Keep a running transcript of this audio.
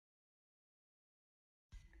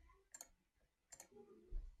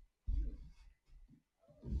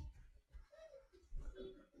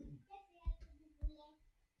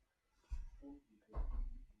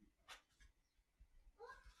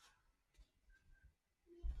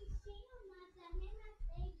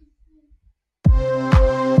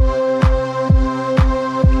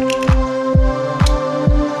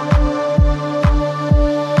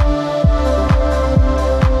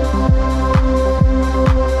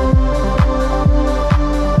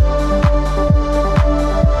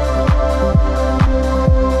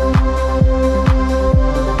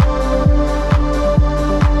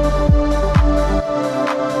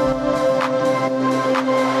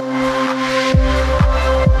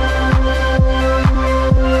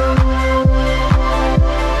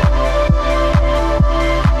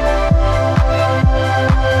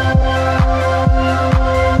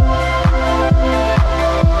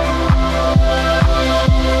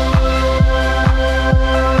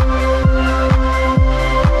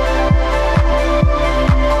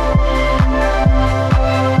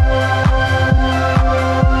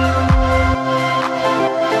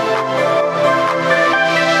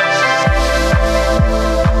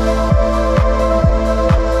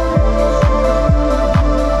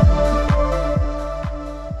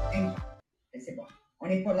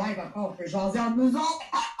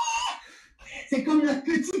C'est comme notre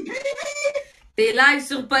petit privé. T'es live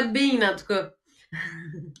sur Podbean, en tout cas.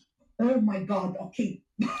 Oh my God, OK. Eh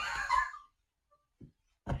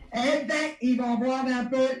bien, ils vont voir un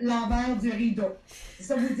peu l'envers du rideau. C'est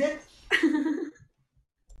ça que vous dites?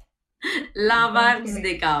 L'envers du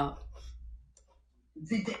décor.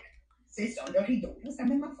 C'est ça, le rideau. C'est la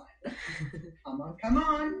même affaire. Come on, come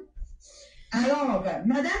on. Alors,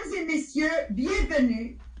 mesdames et messieurs,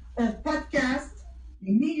 bienvenue au podcast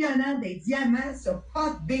Les millionnaires des diamants sur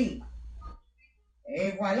Podbean.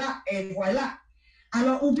 Et voilà, et voilà.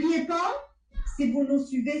 Alors, n'oubliez pas, si vous nous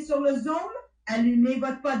suivez sur le Zoom, allumez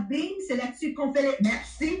votre Podbean, c'est là-dessus qu'on fait les...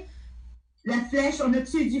 Merci. La flèche, on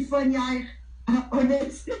a-tu du fonnière? On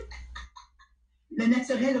a-tu... Le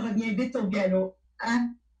naturel revient vite au galop.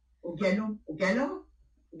 Hein? Au galop? Au galop?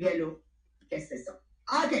 Au galop. Qu'est-ce que c'est ça?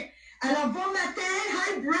 OK. Alors, bon matin.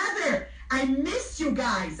 Hi, brother. I miss you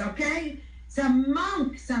guys, OK? Ça me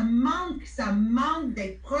manque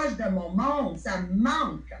d'être proche de mon monde. Ça me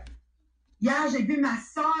manque. Hier, j'ai vu ma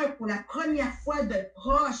soeur pour la première fois de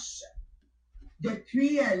proche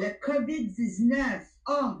depuis le COVID-19.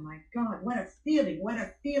 Oh my God, what a feeling, what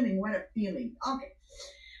a feeling, what a feeling. OK.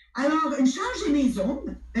 Alors, une change et mes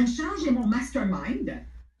Zooms, une change et mon mastermind.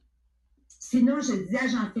 Sinon, je disais à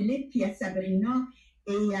Jean-Philippe puis à Sabrina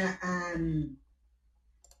et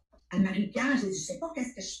à Marie-Pierre, je sais pas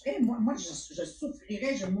qu'est-ce que je ferais. Moi je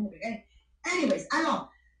souffrirais, je mourrais. Anyways, alors,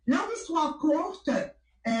 longue histoire courte,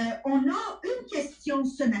 on a une question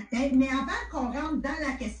ce matin, mais avant qu'on rentre dans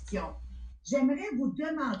la question, j'aimerais vous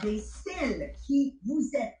demander, celles qui vous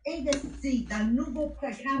êtes investies dans le nouveau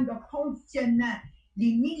programme de conditionnement,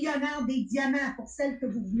 les millionnaires des diamants, pour celles que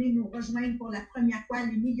vous venez nous rejoindre pour la première fois,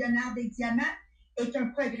 les millionnaires des diamants est un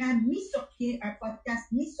programme mis sur pied, un podcast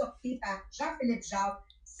mis sur pied par Jean-Philippe Jacques,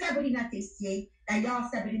 Sabrina Tessier. D'ailleurs,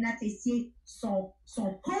 Sabrina Tessier, son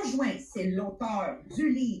conjoint, c'est l'auteur du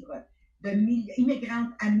livre de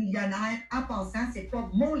Immigrante à millionnaire. En passant, c'est pas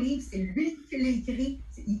mon livre, c'est lui qui l'a écrit.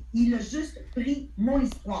 Il a juste pris mon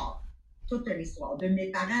histoire, toute une histoire de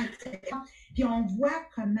mes parents, etc. Puis on voit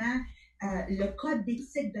comment le code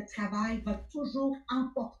d'éthique de travail va toujours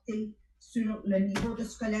emporter sur le niveau de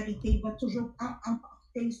scolarité, va toujours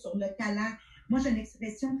emporter sur le talent. Moi, j'ai une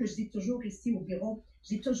expression que je dis toujours ici au bureau.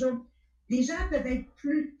 Les gens peuvent être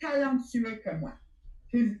plus talentueux que moi,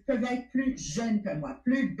 peuvent être plus jeunes que moi,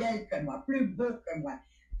 plus belles que moi, plus beaux que moi,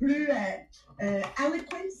 plus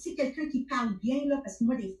eloquent, si quelqu'un qui parle bien, là, parce que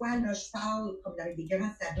moi, des fois, là, je parle comme avec des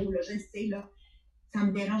grands sabots, là, je le sais, là, ça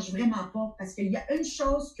me dérange vraiment pas, parce qu'il y a une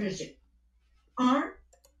chose que j'ai.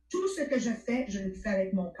 Tout ce que je fais, je le fais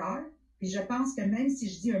avec mon cœur. Puis je pense que même si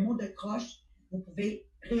je dis un mot de croche, vous pouvez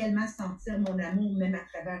réellement sentir mon amour même à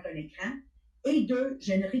travers un écran. Et 2,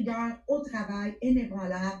 j'ai une rigueur au travail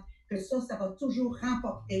inébranlable que ça va toujours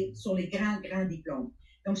remporter sur les grands diplômes.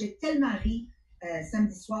 Donc, j'ai tellement ri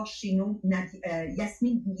samedi soir chez nous.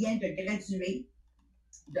 Yasmine vient de graduer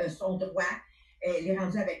de son droit. Elle est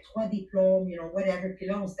rendue avec 3 diplômes, whatever. Puis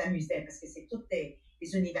là, on s'amusait parce que c'est toutes les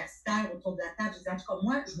universitaires autour de la table. Je dis, en tout cas,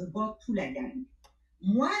 moi, je vous bats tout la gang.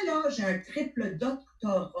 Moi, là, j'ai un triple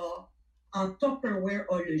doctorat en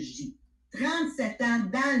Tupperwareologie. 37 ans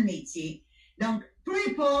dans le métier. Donc, peu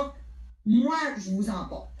importe, moi, je vous en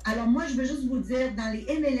porte. Alors, moi, je veux juste vous dire, dans les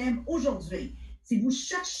MLM aujourd'hui, si vous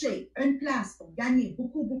cherchez une place pour gagner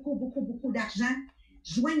beaucoup d'argent,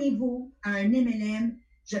 joignez-vous à un MLM.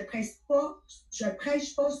 Je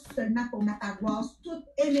prêche pas seulement pour ma paroisse. Toute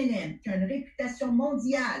MLM qui a une réputation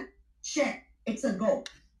mondiale, check, it's a go.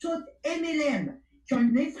 Toute MLM qui ont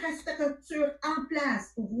une infrastructure en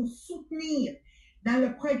place pour vous soutenir dans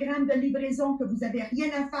le programme de livraison que vous n'avez rien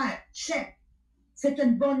à faire, check. C'est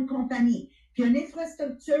une bonne compagnie. Puis une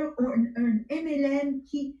infrastructure ou un MLM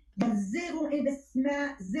qui a zéro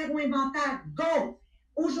investissement, zéro inventaire, go!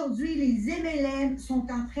 Aujourd'hui, les MLM sont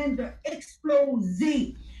en train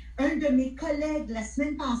d'exploser. Un de mes collègues, la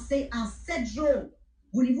semaine passée, en 7 jours,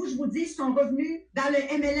 voulez-vous, je vous dis, son revenu dans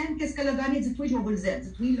le MLM, qu'est-ce qu'elle a gagné? Dites-oui, je vais vous le dire.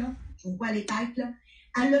 Dites-oui, là. Je vous vois les têtes, là.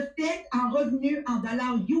 Elle a fait en revenu en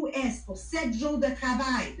dollars US pour 7 jours de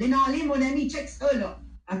travail. Les mon ami, check ça, là.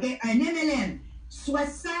 OK? Un MLM.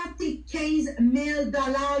 75 000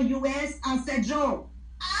 dollars US en 7 jours.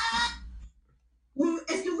 Ah!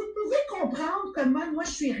 Est-ce que vous pouvez comprendre comment moi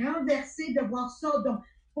je suis renversée de voir ça? Donc,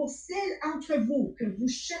 pour celles d'entre vous que vous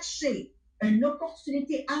cherchez une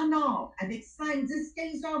opportunité en or avec 5, 10,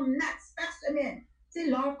 15 heures max par semaine, tu sais,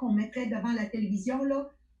 l'heure qu'on mettrait devant la télévision, là,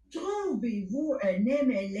 trouvez-vous un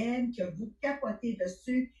MLM que vous capotez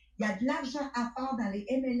dessus. Il y a de l'argent à faire dans les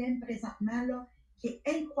MLM présentement, là, qui est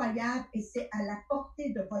incroyable et c'est à la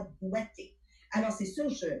portée de votre boîtier. Alors, c'est sûr,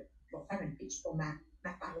 je vais faire une pitch pour ma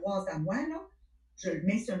paroisse à moi, là. Je ne le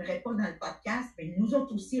mentionnerai pas dans le podcast, mais nous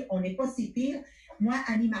autres aussi, on n'est pas si pire. Moi,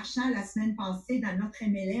 Annie Marchand, la semaine passée, dans notre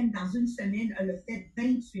MLM, dans une semaine, elle a fait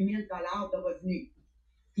 28 000 de revenus.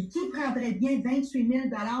 Puis qui prendrait bien 28 000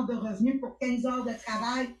 de revenus pour 15 heures de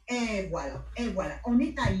travail? Et voilà, et voilà. On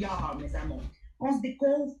est ailleurs, mes amours. On se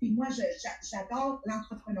découvre, puis moi, j'adore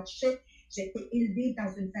l'entrepreneurship. J'ai été élevée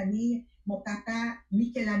dans une famille. Mon papa,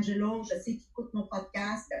 Michelangelo, je sais qu'il écoute mon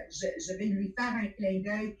podcast. Je vais lui faire un clin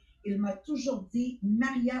d'œil. Il m'a toujours dit,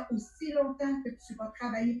 Maria, aussi longtemps que tu vas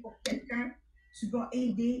travailler pour quelqu'un, tu vas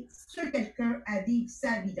aider ce quelqu'un à vivre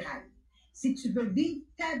sa vie de rêve. Si tu veux vivre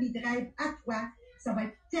ta vie de rêve à toi, ça va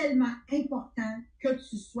être tellement important que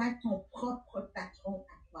tu sois ton propre patron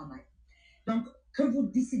à toi-même. Donc, que vous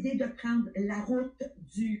décidez de prendre la route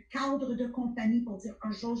du cadre de compagnie pour dire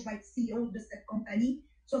un jour, je vais être CEO de cette compagnie,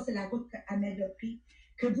 ça, c'est la route qu'Ahmed a pris.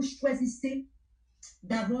 Que vous choisissez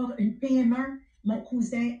d'avoir une PME, mon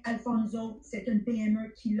cousin Alfonso, c'est une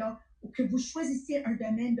PME qu'il a, ou que vous choisissez un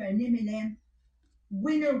domaine d'un MLM,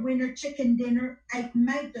 winner, winner, chicken dinner, être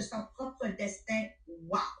maître de son propre destin.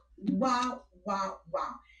 Wow, wow, wow,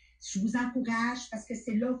 wow. Je vous encourage parce que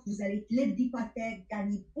c'est là que vous allez être libre d'hypothèque,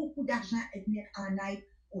 gagner beaucoup d'argent et venir en aide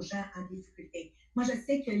aux gens en difficulté. Moi, je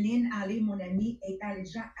sais que Lynn Allé, mon amie, elle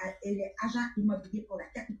est agent immobilier pour la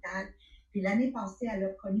capitale. Puis l'année passée, elle a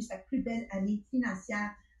connu sa plus belle année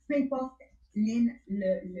financière. Peu importe, Lynn,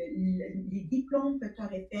 les diplômes que tu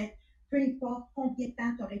aurais faits, peu importe combien de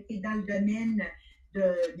temps tu aurais été dans le domaine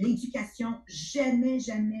de l'éducation, jamais,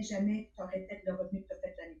 jamais, jamais tu aurais fait le revenu que tu as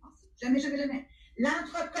fait l'année passée. Jamais, jamais, jamais.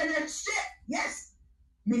 L'entrepreneurship, yes,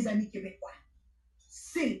 mes amis québécois,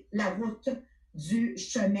 c'est la route du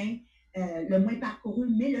chemin le moins parcouru,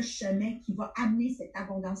 mais le chemin qui va amener cette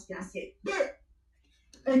abondance financière. 2.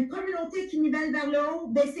 Une communauté qui nivelle vers le haut,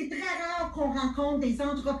 ben c'est très rare qu'on rencontre des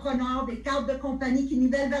entrepreneurs, des cadres de compagnie qui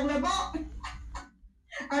nivellent vers le bas.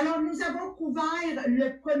 Alors, nous avons couvert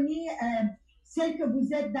le premier, celle que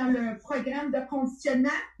vous êtes dans le programme de conditionnement.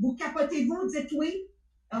 Vous capotez-vous, dites oui.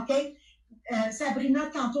 OK? Sabrina,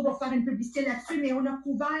 tantôt, va faire une publicité là-dessus, mais on a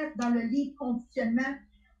couvert dans le livre conditionnement,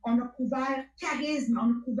 on a couvert charisme,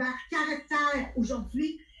 on a couvert caractère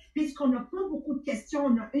aujourd'hui. Puisqu'on n'a pas beaucoup de questions,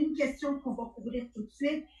 on a une question qu'on va couvrir tout de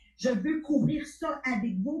suite. Je veux couvrir ça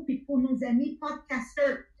avec vous, puis pour nos amis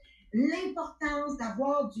podcasters. L'importance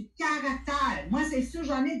d'avoir du caractère. Moi, c'est sûr,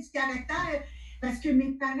 j'en ai du caractère parce que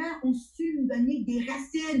mes parents ont su me donner des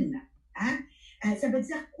racines. Hein? Ça veut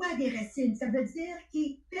dire quoi des racines? Ça veut dire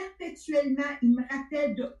qu'ils perpétuellement, ils me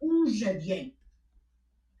rappellent de où je viens.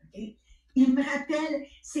 Okay? Ils me rappellent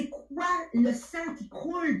c'est quoi le sang qui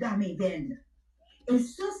coule dans mes veines. Et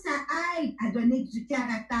ça aide à donner du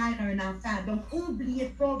caractère à un enfant. Donc, n'oubliez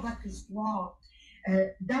pas votre histoire.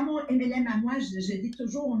 Dans mon MLM à moi, je dis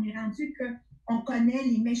toujours, on est rendu qu'on connaît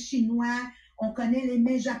les mets chinois, on connaît les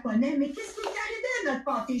mets japonais, mais qu'est-ce qui est arrivé à notre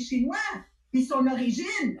pâté chinois? Puis son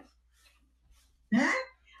origine. Hein?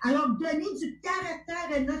 Alors, donner du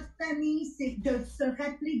caractère à notre famille, c'est de se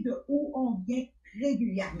rappeler de où on vient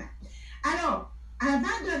régulièrement. Alors, avant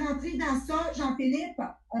de rentrer dans ça, Jean-Philippe,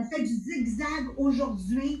 on fait du zigzag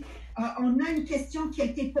aujourd'hui. On a une question qui a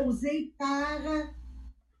été posée par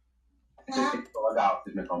Stéphanie Beauregard,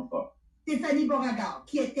 si je ne me trompe pas. Stéphanie Beauregard,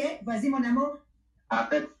 qui était, vas-y mon amour. En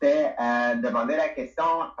fait, c'était demander la question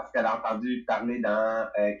parce qu'elle a entendu parler dans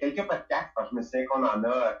quelques podcasts. Je me souviens qu'on en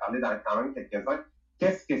a parlé dans quand même quelques-uns.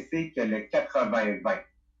 Qu'est-ce que c'est que le 80-20?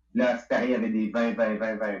 Là, c'est il y avait des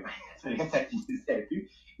 20-20-20-20-20. Ça n'existait plus.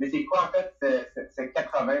 Mais c'est quoi, en fait, ce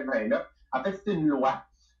 80-20-là? En fait, c'est une loi.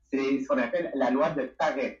 C'est ce qu'on appelle la loi de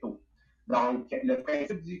Pareto. Donc, le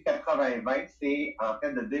principe du 80-20, c'est en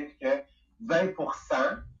fait de dire que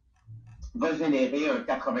 20% va générer un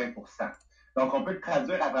 80%. Donc, on peut le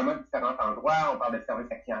traduire à vraiment différents endroits. On parle de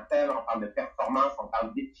service à clientèle, on parle de performance, on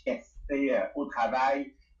parle d'efficacité au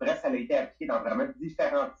travail. Bref, ça a été appliqué dans vraiment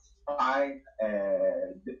différentes sphères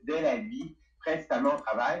de la vie, principalement au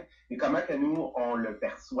travail. Et comment que nous, on le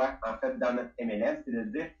perçoit, en fait, dans notre MLM, c'est de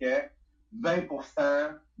dire que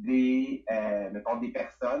 20% mettons, des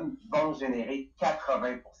personnes vont générer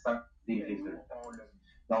 80% des résultats.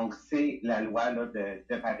 Donc, c'est la loi là,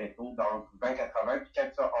 de Pareto, donc 20-80. Puis quand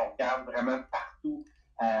ça, on regarde vraiment partout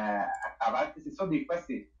à travers, c'est sûr, des fois,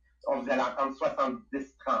 vous allez entendre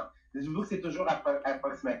 70-30. Je vous dis que c'est toujours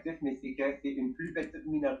approximatif, mais c'est que c'est une plus petite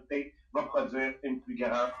minorité va produire une plus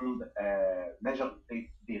grande majorité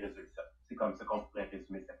des résultats. C'est comme ça qu'on pourrait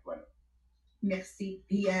résumer cette loi-là. Merci.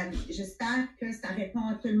 Puis j'espère que ça répond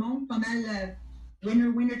à tout le monde. Pas mal winner,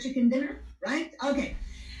 winner, chicken dinner, right? OK.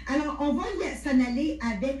 Alors, on va s'en aller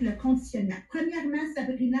avec le conditionnement. Premièrement,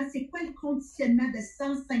 Sabrina, c'est quoi le conditionnement de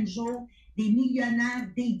 105 jours des millionnaires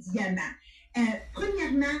des diamants?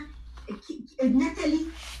 Premièrement, Nathalie,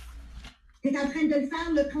 tu es en train de le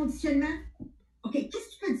faire, le conditionnement? OK. Qu'est-ce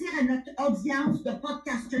que tu peux dire à notre audience de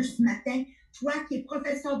podcasters ce matin? Toi qui es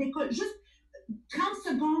professeur d'école, juste 30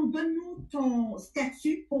 secondes, donne-nous ton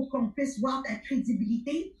statut pour qu'on puisse voir ta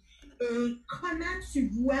crédibilité et comment tu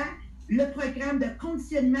vois le programme de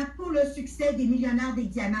conditionnement pour le succès des millionnaires des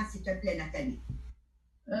diamants, s'il te plaît, Nathalie.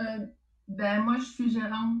 Moi, je suis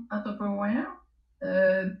gérante à Tupperware,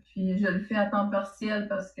 puis je le fais à temps partiel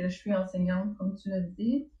parce que je suis enseignante, comme tu l'as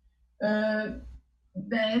dit.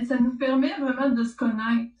 Ça nous permet vraiment de se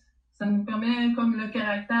connaître. Ça nous permet, comme le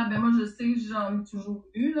caractère, moi, je sais que j'en ai toujours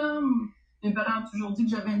eu, là. Mes parents ont toujours dit que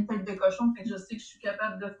j'avais une tête de cochon, fait que je sais que je suis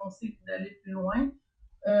capable de foncer et d'aller plus loin.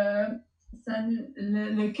 Le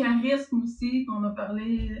charisme aussi, qu'on a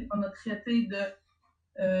traité de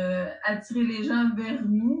attirer les gens vers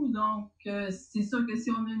nous. Donc, c'est sûr que si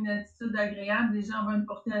on a une attitude agréable, les gens vont être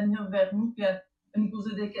portés à venir vers nous et à nous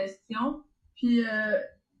poser des questions. Puis,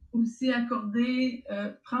 aussi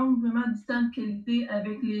prendre vraiment du temps de qualité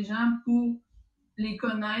avec les gens pour les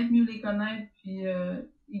connaître, mieux les connaître, puis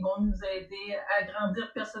ils vont nous aider à grandir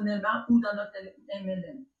personnellement ou dans notre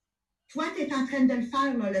MLM. Toi, tu es en train de le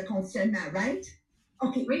faire, là, le conditionnement, right?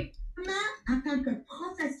 OK. Oui. Comment, en tant que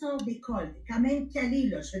professeur d'école, tu es quand même calé,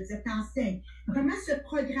 là, je veux dire, t'enseignes, comment ce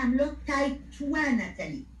programme-là t'aide, toi,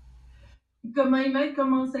 Nathalie? Comment il m'aide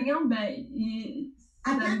comme enseignante?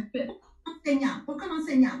 Pas comme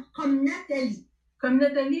enseignante, comme Nathalie. Comme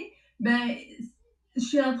Nathalie, je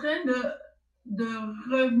suis en train de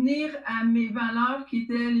revenir à mes valeurs qui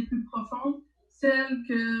étaient les plus profondes, celles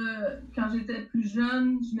que quand j'étais plus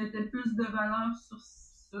jeune, je mettais plus de valeurs sur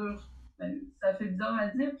ça fait bizarre à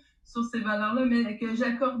dire, sur ces valeurs-là, mais que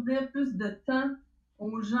j'accordais plus de temps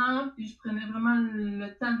aux gens, puis je prenais vraiment le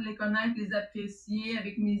temps de les connaître, les apprécier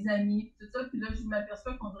avec mes amis, tout ça. Puis là, je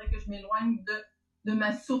m'aperçois qu'on dirait que je m'éloigne de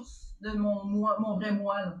ma source, de mon vrai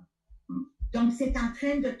moi, là. Donc, c'est en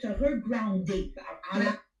train de te regrounder.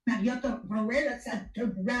 Maria Tupperware, ça te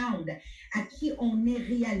ground à qui on est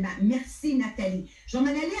réellement. Merci, Nathalie. Je vais m'en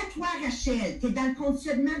aller à toi, Rachel. Tu es dans le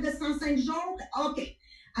conditionnement de 105 jours? OK.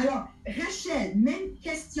 Alors, Rachel, même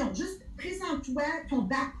question. Juste présente-toi ton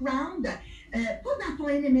background, pas dans ton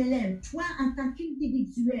NMLM, toi en tant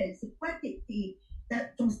qu'individuel. C'est quoi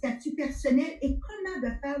ton statut personnel et comment de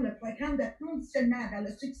faire le programme de conditionnement vers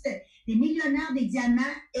le succès des millionnaires des diamants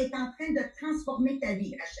est en train de transformer ta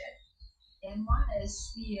vie, Rachel? Et moi, je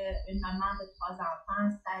suis une maman de 3 enfants,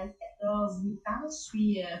 16, 14, 8 ans. Je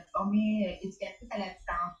suis formée éducatrice à la petite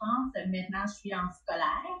enfance. Maintenant, je suis en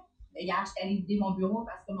scolaire. Hier, j'étais allée vider mon bureau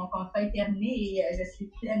parce que mon contrat est terminé et je suis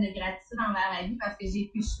pleine de gratitude envers la vie parce que j'ai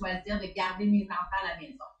pu choisir de garder mes enfants à la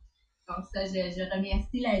maison. Donc ça, je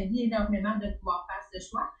remercie la vie énormément de pouvoir faire ce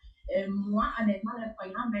choix. Moi, honnêtement, le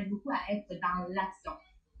programme m'aide beaucoup à être dans l'action.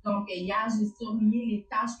 Donc hier, j'ai surligné les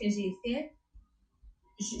tâches que j'ai faites.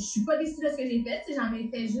 Je suis pas déçue de ce que j'ai fait. J'en ai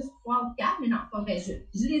fait juste 3 ou 4, mais non, pas vrai.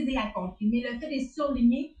 Je les ai accomplis. Mais le fait de les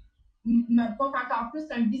surligner me porte encore plus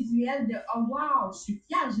un visuel de « Oh wow, je suis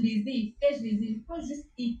fière, je les ai faits, je les ai pas juste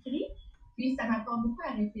écrits. » Puis ça m'apporte beaucoup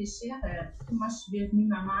à réfléchir. Moi, je suis devenue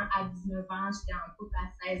maman à 19 ans, j'étais en couple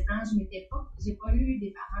à 16 ans. J'ai pas eu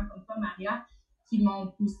des parents comme toi, Maria, qui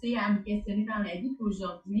m'ont poussée à me questionner dans la vie. Puis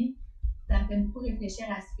aujourd'hui, ça me fait beaucoup réfléchir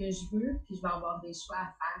à ce que je veux, puis je vais avoir des choix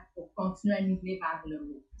à faire pour continuer à migrer vers le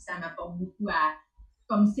haut. Ça m'apporte beaucoup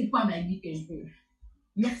comme c'est quoi ma vie que je veux.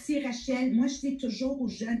 Merci, Rachel. Moi, je dis toujours aux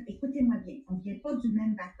jeunes, écoutez-moi bien, on ne vient pas du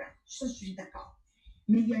même background. Ça, je suis d'accord.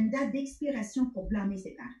 mais il y a une date d'expiration pour blâmer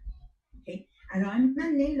ses parents. Okay? Alors, à un moment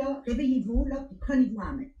donné, là, réveillez-vous, là, puis prenez-vous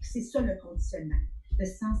en main. C'est ça le conditionnement de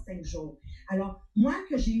 105 jours. Alors, moi,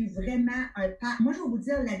 que j'ai eu vraiment moi, je vais vous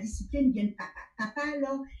dire, la discipline vient de papa. Papa,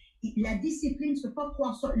 là, la discipline, tu ne peux pas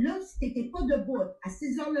croire ça. Là, si tu n'étais pas debout, à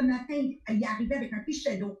 6 heures le matin, il arrivait avec un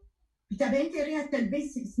pichet d'eau. Puis tu avais intérêt à te lever,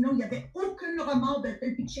 sinon il n'y avait aucun remords de te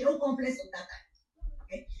le pitcher au complet sur ta tête.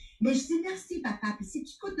 Okay? Mais je dis merci, papa. Puis si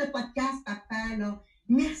tu écoutes le podcast, papa, là,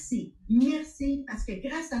 merci. Merci, parce que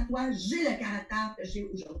grâce à toi, j'ai le caractère que j'ai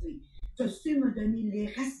aujourd'hui. Tu as su me donner les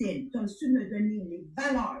racines, tu as su me donner les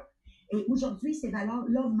valeurs. Et aujourd'hui, ces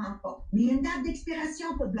valeurs-là m'emportent. Mais il y a une date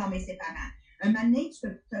d'expiration pour blâmer ses parents. Un moment donné, tu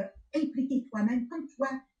peux t'impliquer toi-même, comme toi,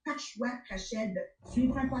 par choix, Rachel, de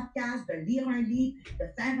suivre un podcast, de lire un livre, de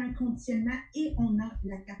faire un conditionnement, et on a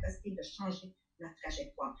la capacité de changer la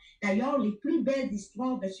trajectoire. D'ailleurs, les plus belles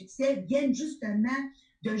histoires de succès viennent justement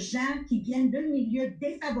de gens qui viennent de milieux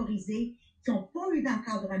défavorisés, qui n'ont pas eu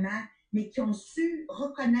d'encadrement, mais qui ont su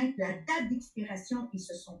reconnaître la date d'expiration, ils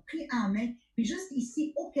se sont pris en main. Puis juste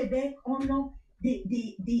ici, au Québec, on a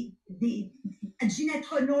des Ginette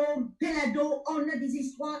Renault, Pelado, on a des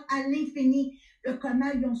histoires à l'infini de comment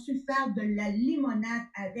ils ont su faire de la limonade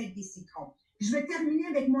avec des citrons. Je vais terminer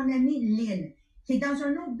avec mon amie Lynn, qui est dans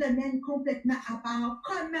un autre domaine complètement à part.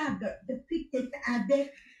 Comment, depuis que tu es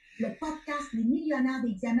avec le podcast Les Millionnaires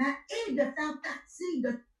des Diamants et de faire partie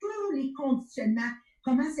de tous les conditionnements,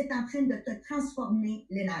 comment c'est en train de te transformer,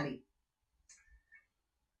 Lénalé?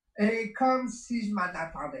 Comme si je m'en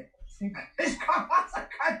attendais. Je commence à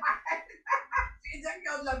connaître. C'est dire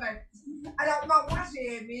qu'on l'a même. Alors, non, moi,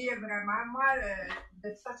 j'ai aimé vraiment. Moi, de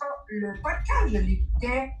toute façon, le podcast, je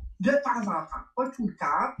l'écoutais de temps en temps. Pas tout le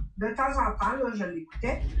temps. De temps en temps, là, je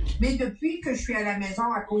l'écoutais. Mais depuis que je suis à la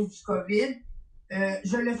maison à cause du COVID,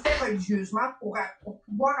 je le fais religieusement pour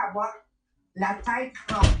pouvoir avoir la tête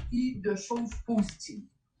remplie de choses positives.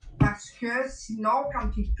 Parce que sinon, quand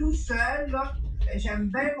tu es tout seul, là, j'aime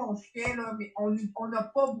bien mon chien, là, mais on n'a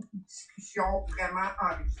pas beaucoup de discussions vraiment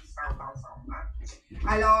enrichissantes ensemble. Hein?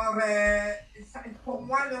 Alors, pour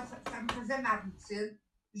moi, là, ça me faisait ma routine.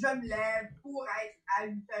 Je me lève pour être à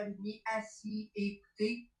 8h30 assis et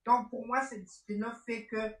écouter. Donc, pour moi, cette discipline-là fait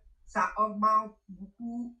que ça augmente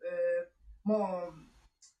beaucoup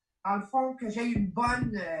dans le fond, que j'ai une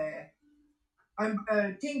bonne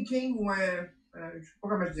un thinking ou je sais pas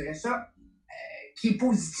comment je dirais ça, qui est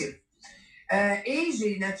positif. Et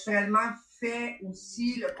j'ai naturellement fait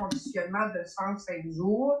aussi le conditionnement de 105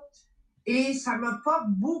 jours et ça m'a pas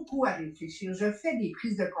beaucoup à réfléchir. Je fais des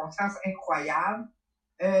prises de conscience incroyables.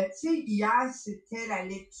 Tu sais, hier, c'était la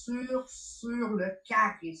lecture sur le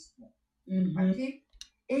charisme. Mm-hmm. OK?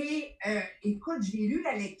 Et écoute, j'ai lu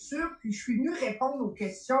la lecture, puis je suis venue répondre aux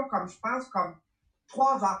questions comme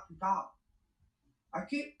 3 heures plus tard.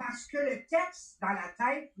 OK? Parce que le texte dans la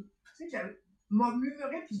tête, tu sais, m'a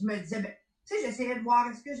murmuré, puis je me disais, ben, tu sais, j'essayais de voir,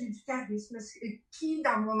 est-ce que j'ai du charisme? Qui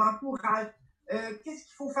dans mon entourage? Qu'est-ce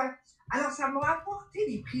qu'il faut faire? Alors, ça m'a apporté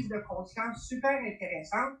des prises de conscience super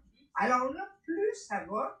intéressantes. Alors là, plus ça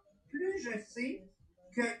va, plus je sais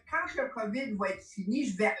que quand le COVID va être fini,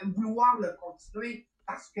 je vais vouloir le continuer.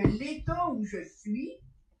 Parce que l'état où je suis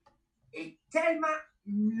est tellement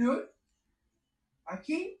mieux, OK?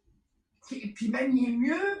 Et puis même, il est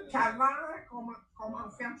mieux qu'avant qu'on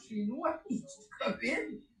m'enferme chez nous avec du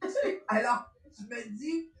COVID. Alors, je me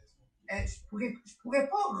dis, je pourrais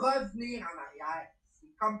pas revenir en arrière.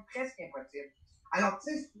 C'est comme presque impossible. Alors,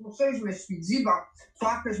 tu sais, c'est pour ça que je me suis dit, bon, il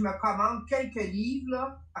faut que je me commande quelques livres,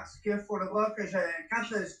 là, parce qu'il faudra que quand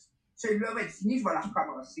celui-là va être fini, je vais la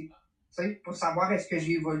recommencer. Tu sais, pour savoir est-ce que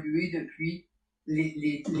j'ai évolué depuis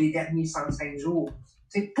les derniers 105 jours.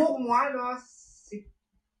 Tu sais, pour moi, là,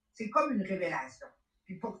 c'est comme une révélation.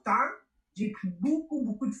 Puis pourtant, j'ai pris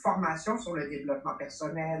beaucoup de formations sur le développement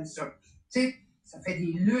personnel, tu sais, ça fait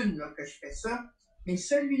des lunes là, que je fais ça. Mais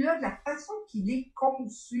celui-là, de la façon qu'il est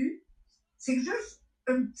conçu, c'est juste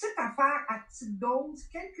une petite affaire à petite dose,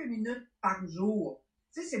 quelques minutes par jour.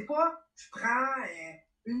 Tu sais, c'est pas, je prends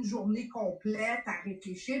une journée complète à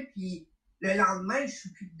réfléchir, puis le lendemain, je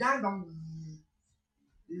suis plus dedans, donc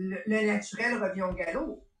le naturel revient au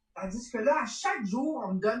galop. Tandis que là, à chaque jour,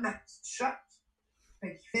 on me donne ma petite shot.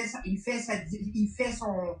 Fait qu'il il fait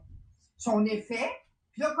son effet.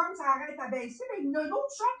 Puis là, comme ça arrête à baisser, mais il y a une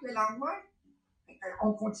autre shot le lendemain.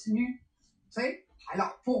 On continue. Tu sais?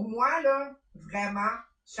 Alors, pour moi, là, vraiment,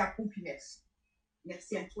 chapeau puis merci.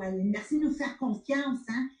 Merci à toi, Lynn. Merci de nous faire confiance,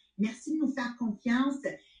 hein? Merci de nous faire confiance.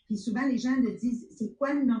 Puis souvent, les gens nous disent, c'est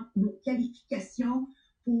quoi nos qualifications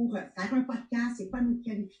pour faire un podcast? C'est quoi nos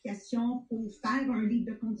qualifications pour faire un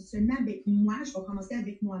livre de conditionnement? Ben, moi, je vais commencer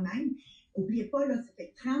avec moi-même. N'oubliez pas, là, ça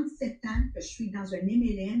fait 37 ans que je suis dans un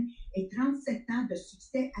MLM et 37 ans de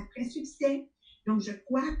succès après succès. Donc, je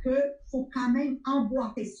crois qu'il faut quand même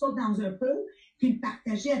emboîter ça dans un pot puis le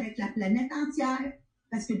partager avec la planète entière.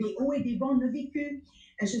 Parce que des hauts et des bas, on a vécu.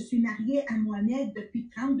 Je suis mariée à Mohamed depuis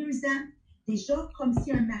 32 ans. Déjà, comme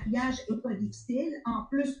si un mariage n'est pas difficile. En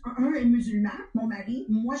plus, un est musulman, mon mari.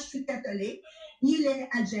 Moi, je suis catholique. Il est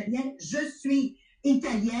algérien. Je suis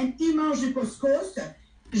italienne. Il mange du couscous.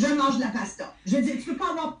 Je mange de la pasta. Je veux dire, tu ne peux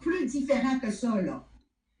pas avoir plus différent que ça, là.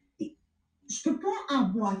 Je ne peux pas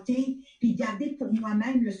emboîter et garder pour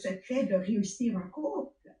moi-même le secret de réussir un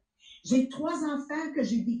couple. J'ai 3 enfants que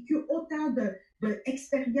j'ai vécu autant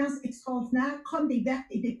d'expériences extraordinaires comme des vertes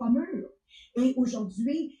et des pommures. Et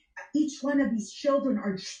aujourd'hui, each one of these children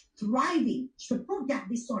are thriving. Je ne peux pas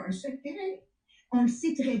garder ça un secret. On le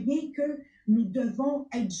sait très bien que nous devons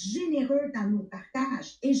être généreux dans nos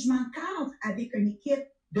partages. Et je m'encadre avec une équipe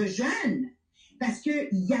de jeunes parce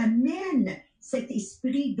qu'ils amènent cet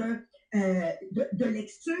esprit de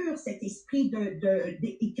lecture, cet esprit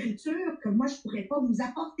d'écriture que moi, je ne pourrais pas vous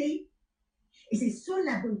apporter. Et c'est ça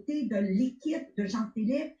la beauté de l'équipe de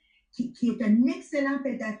Jean-Philippe, qui est un excellent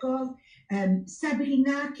pédagogue,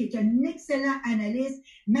 Sabrina, qui est un excellent analyste,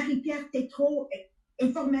 Marie-Pierre Tétrault,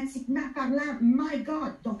 informatiquement parlant, my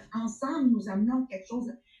God. Donc, ensemble, nous amenons quelque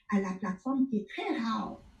chose à la plateforme qui est très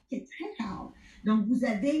rare, Donc, vous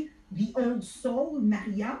avez The Old Soul,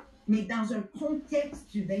 Maria, mais dans un contexte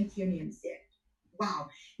du 21e siècle. Wow!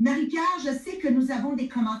 Marie-Pierre, je sais que nous avons des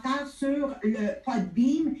commentaires sur le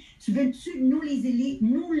Podbeam. Tu veux-tu nous les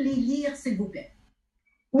lire, s'il vous plaît?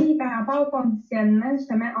 Oui, par rapport au conditionnement,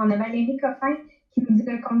 justement, on a Valérie Coffin qui nous dit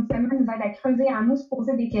que le conditionnement nous aide à creuser en nous, se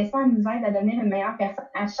poser des questions, et nous aide à devenir une meilleure personne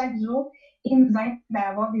à chaque jour et nous aide à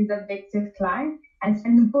avoir des objectifs clairs. Ça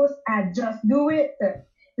nous pousse à just do it.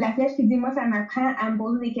 La flèche qui dit, moi, ça m'apprend à me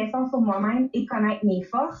poser des questions sur moi-même et connaître mes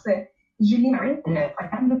forces. Julie-Marie, le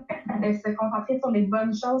programme nous permet de se concentrer sur les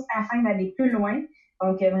bonnes choses afin d'aller plus loin.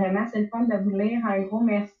 Donc, vraiment, c'est le fun de vous lire. Un gros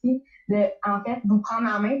merci de, en fait, vous prendre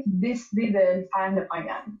en main et décider de faire le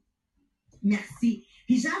programme. Merci.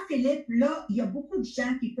 Puis Jean-Philippe, là, il y a beaucoup de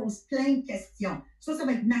gens qui posent plein de questions. Ça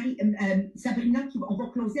va être Sabrina on va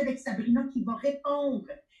closer avec Sabrina qui va répondre.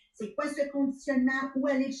 C'est quoi ce conditionnement? Où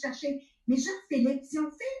aller le chercher? Mais Jean-Philippe, si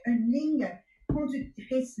on fait une ligne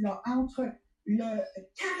conductrice là, entre le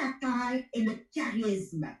caractère et le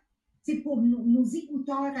charisme, c'est pour nos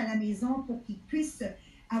écouteurs à la maison, pour qu'ils puissent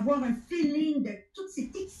avoir un feeling de toute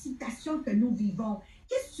cette excitation que nous vivons.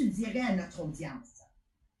 Qu'est-ce que tu dirais à notre audience?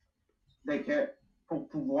 C'est que pour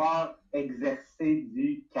pouvoir exercer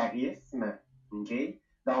du charisme, OK?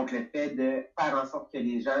 Donc, le fait de faire en sorte que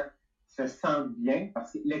les gens se sentent bien,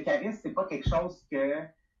 parce que le charisme, c'est pas quelque chose que,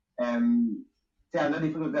 tu sais, on a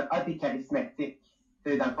des fois de dire, ah, t'es charismatique.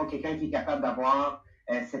 C'est dans le fond, quelqu'un qui est capable d'avoir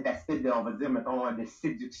cet aspect de, on va dire, mettons, de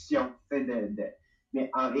séduction, mais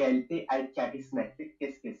en réalité, être charismatique,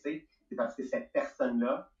 qu'est-ce que c'est? C'est parce que cette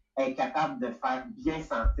personne-là est capable de faire bien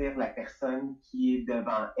sentir la personne qui est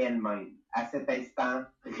devant elle-même, à cet instant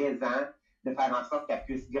présent, de faire en sorte qu'elle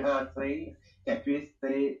puisse grandir, qu'elle puisse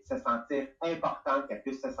se sentir importante, qu'elle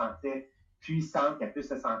puisse se sentir puissante, qu'elle puisse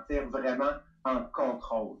se sentir vraiment en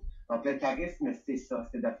contrôle. Donc, le charisme, c'est ça,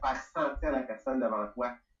 c'est de faire sentir la personne devant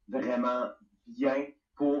toi vraiment bien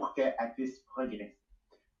pour qu'elle puisse progresser.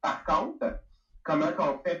 Par contre, comment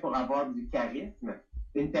qu'on fait pour avoir du charisme?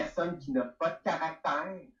 Une personne qui n'a pas de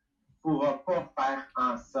caractère ne pourra pas faire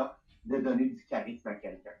en sorte de donner du charisme à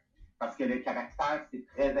quelqu'un. Parce que le caractère, c'est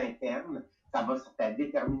très interne. Ça va sur ta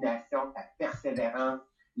détermination, ta persévérance,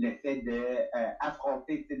 le fait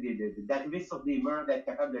d'affronter, d'arriver sur des murs, d'être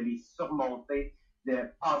capable de les surmonter, de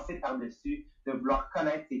passer par-dessus, de vouloir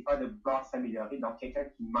connaître ses peurs, de vouloir s'améliorer. Donc, quelqu'un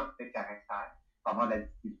qui manque de caractère va avoir de la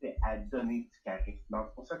difficulté à donner du charisme. Donc,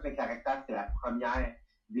 c'est pour ça que le caractère, c'est la première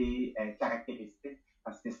des caractéristiques,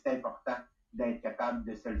 parce que c'est important d'être capable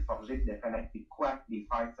de se le forger, de connaître c'est quoi les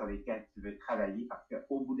failles sur lesquelles tu veux travailler, parce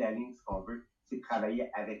qu'au bout de la ligne, ce qu'on veut, c'est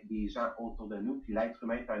travailler avec des gens autour de nous. Puis l'être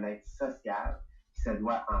humain est un être social qui se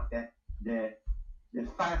doit, en fait, de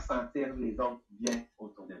faire sentir les autres bien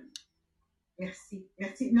autour de nous. Merci.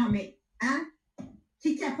 Non, mais, hein?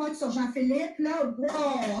 Qui capote sur Jean-Philippe, là?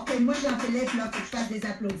 Wow! OK, moi, Jean-Philippe, là, faut que je fasse des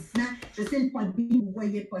applaudissements. Je sais, le point de vue, vous ne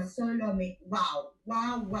voyez pas ça, là, mais wow!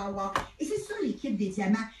 Et c'est ça, l'équipe des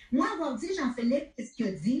diamants. Moi, avoir dit Jean-Philippe, qu'est-ce qu'il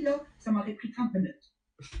a dit, là, ça m'aurait pris 30 minutes.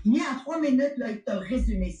 Mais en 3 minutes, là, il t'a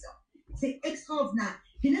résumé ça. C'est extraordinaire.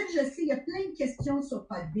 Puis là, je sais, il y a plein de questions sur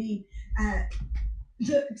Podbean.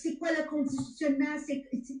 C'est quoi le conditionnement?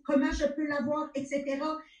 Comment je peux l'avoir, etc.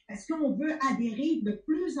 Parce qu'on veut adhérer de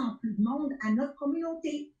plus en plus de monde à notre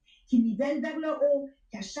communauté qui nivelle vers le haut,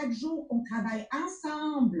 qu'à chaque jour, on travaille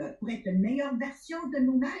ensemble pour être une meilleure version de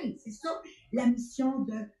nous-mêmes. C'est ça, la mission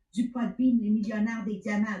du Podbean, les millionnaires des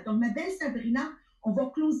diamants. Donc, ma belle Sabrina, on va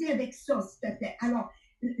closer avec ça, s'il te plaît. Alors,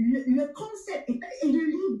 le concept, et le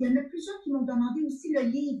livre, il y en a plusieurs qui m'ont demandé aussi le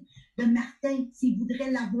livre de Martin, s'ils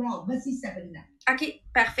voudraient l'avoir. Vas-y, Sabrina. OK,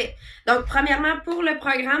 parfait. Donc, premièrement, pour le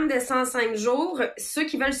programme de 105 jours, ceux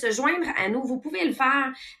qui veulent se joindre à nous, vous pouvez le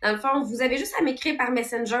faire. Dans le fond, vous avez juste à m'écrire par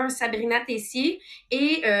Messenger Sabrina Tessier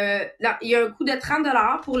et là, il y a un coût de 30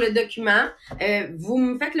 $ pour le document. Vous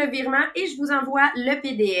me faites le virement et je vous envoie le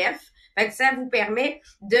PDF. Fait que ça vous permet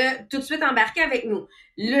de tout de suite embarquer avec nous.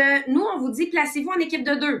 Nous, on vous dit, placez-vous en équipe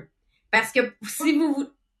de 2. Parce que si vous...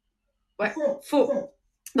 Ouais, faux.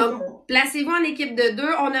 Donc, placez-vous en équipe de 2.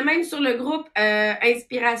 On a même sur le groupe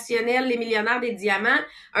inspirationnel Les Millionnaires des Diamants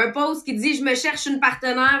un post qui dit « Je me cherche une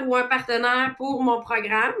partenaire ou un partenaire pour mon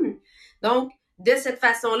programme. » Donc, de cette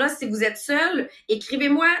façon-là, si vous êtes seul,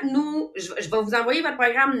 écrivez-moi. Nous, je vais vous envoyer votre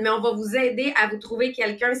programme, mais on va vous aider à vous trouver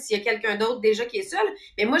quelqu'un s'il y a quelqu'un d'autre déjà qui est seul.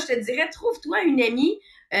 Mais moi, je te dirais, trouve-toi une amie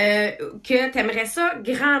que tu aimerais ça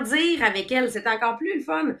grandir avec elle. C'est encore plus le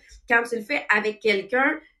fun quand tu le fais avec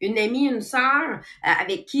quelqu'un, une amie, une sœur,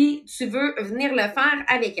 avec qui tu veux venir le faire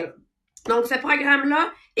avec elle. Donc, ce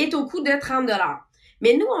programme-là est au coût de 30 $.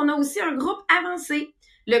 Mais nous, on a aussi un groupe avancé.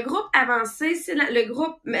 Le groupe avancé, c'est le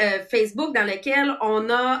groupe Facebook dans lequel on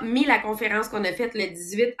a mis la conférence qu'on a faite le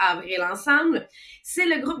 18 avril ensemble. C'est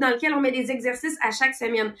le groupe dans lequel on met des exercices à chaque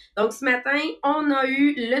semaine. Donc, ce matin, on a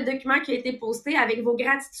eu le document qui a été posté avec vos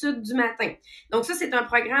gratitudes du matin. Donc, ça, c'est un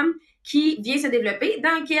programme qui vient se développer,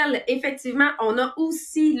 dans lequel, effectivement, on a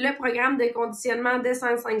aussi le programme de conditionnement de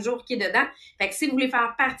 105 jours qui est dedans. Fait que si vous voulez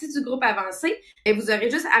faire partie du groupe avancé, vous aurez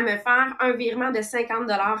juste à me faire un virement de 50 $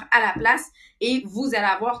 à la place et vous allez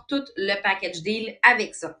avoir tout le package deal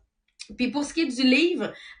avec ça. Puis pour ce qui est du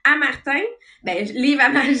livre à Martin, je dis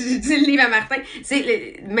le livre à Martin,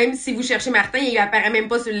 même si vous cherchez Martin, il apparaît même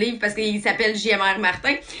pas sur le livre parce qu'il s'appelle JMR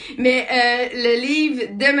Martin, mais le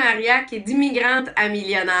livre de Maria qui est d'immigrante à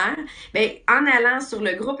millionnaire, en allant sur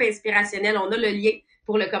le groupe inspirationnel, on a le lien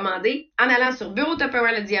pour le commander. En allant sur Bureau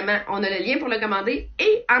Tupperware le Diamant, on a le lien pour le commander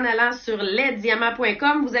et en allant sur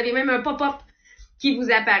lesdiamants.com, vous avez même un pop-up qui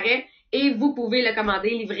vous apparaît. Et vous pouvez le commander,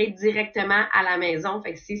 livrer directement à la maison.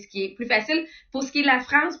 Fait que c'est ce qui est plus facile. Pour ce qui est de la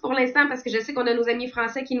France, pour l'instant, parce que je sais qu'on a nos amis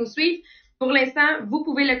français qui nous suivent, pour l'instant, vous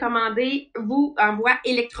pouvez le commander, vous, en voie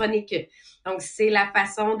électronique. Donc, c'est la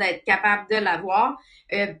façon d'être capable de l'avoir.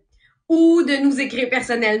 Ou de nous écrire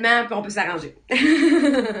personnellement, puis on peut s'arranger. Il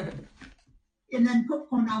y en a une couple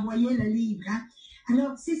qu'on a envoyé le livre. Hein?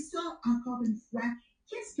 Alors, c'est ça, encore une fois.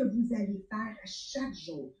 Qu'est-ce que vous allez faire à chaque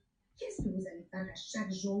jour? Qu'est-ce que vous allez faire à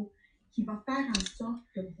chaque jour qui va faire en sorte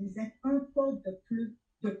que vous êtes un pas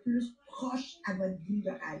de plus proche à votre vie de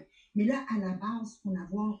rêve. Mais là, à la base, pour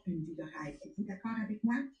avoir une vie de rêve. Êtes-vous d'accord avec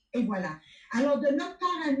moi? Et voilà. Alors, de notre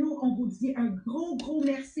part à nous, on vous dit un gros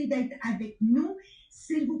merci d'être avec nous.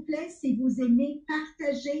 S'il vous plaît, si vous aimez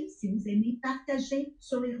partager,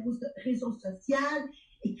 sur les réseaux sociaux,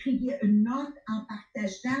 écrivez une note en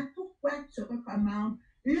partageant pourquoi tu recommandes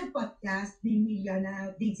le podcast des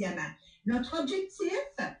millionnaires des diamants. Notre objectif,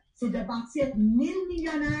 c'est de bâtir 1000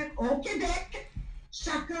 millionnaires au Québec,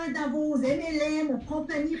 chacun dans vos MLM, vos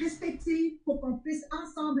compagnies respectives, pour qu'on puisse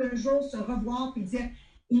ensemble un jour se revoir et dire,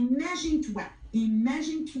 imagine-toi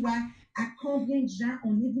à combien de gens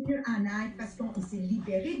on est venu en aide parce qu'on s'est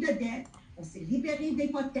libéré de dettes, on s'est libéré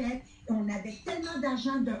d'hypothèques et on avait tellement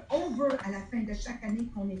d'argent de over à la fin de chaque année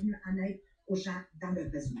qu'on est venu en aide aux gens dans le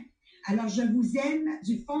besoin. Alors, je vous aime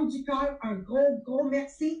du fond du cœur. Un gros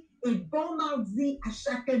merci et bon mardi à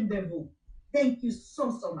chacun de vous. Thank you so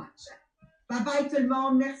much. Bye bye tout le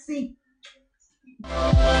monde. Merci.